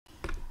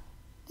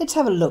let's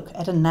have a look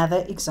at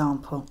another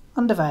example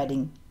on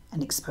dividing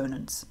and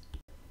exponents.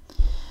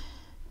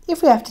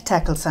 If we have to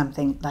tackle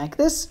something like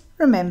this,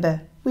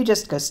 remember we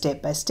just go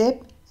step by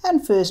step,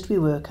 and first we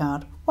work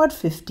out what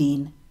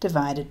 15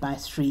 divided by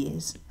 3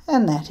 is,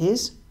 and that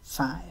is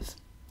 5.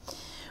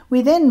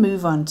 We then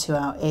move on to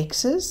our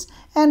x's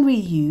and we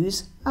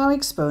use our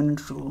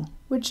exponent rule,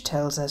 which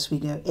tells us we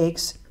go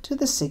x to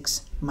the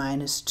 6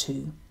 minus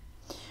 2.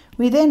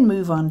 We then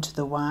move on to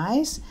the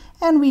y's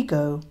and we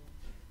go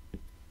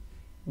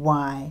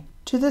y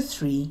to the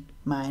 3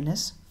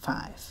 minus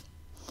 5.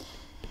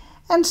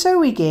 And so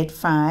we get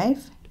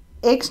 5,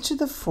 x to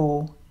the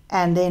 4,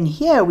 and then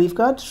here we've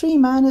got 3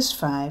 minus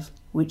 5,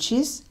 which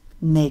is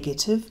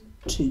negative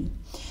 2.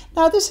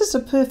 Now this is a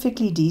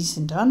perfectly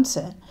decent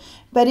answer,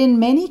 but in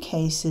many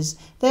cases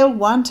they'll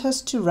want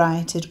us to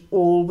write it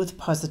all with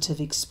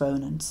positive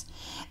exponents.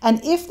 And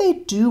if they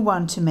do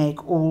want to make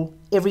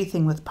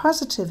everything with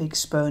positive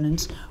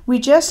exponents, we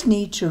just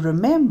need to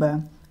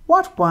remember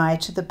what y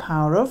to the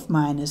power of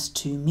minus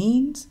 2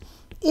 means.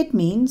 It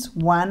means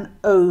 1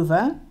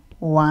 over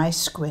y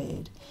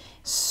squared.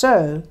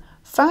 So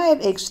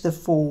 5x to the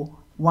 4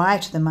 y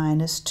to the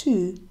minus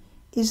 2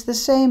 is the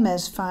same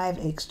as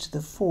 5x to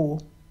the 4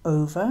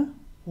 over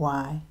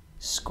y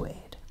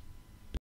squared.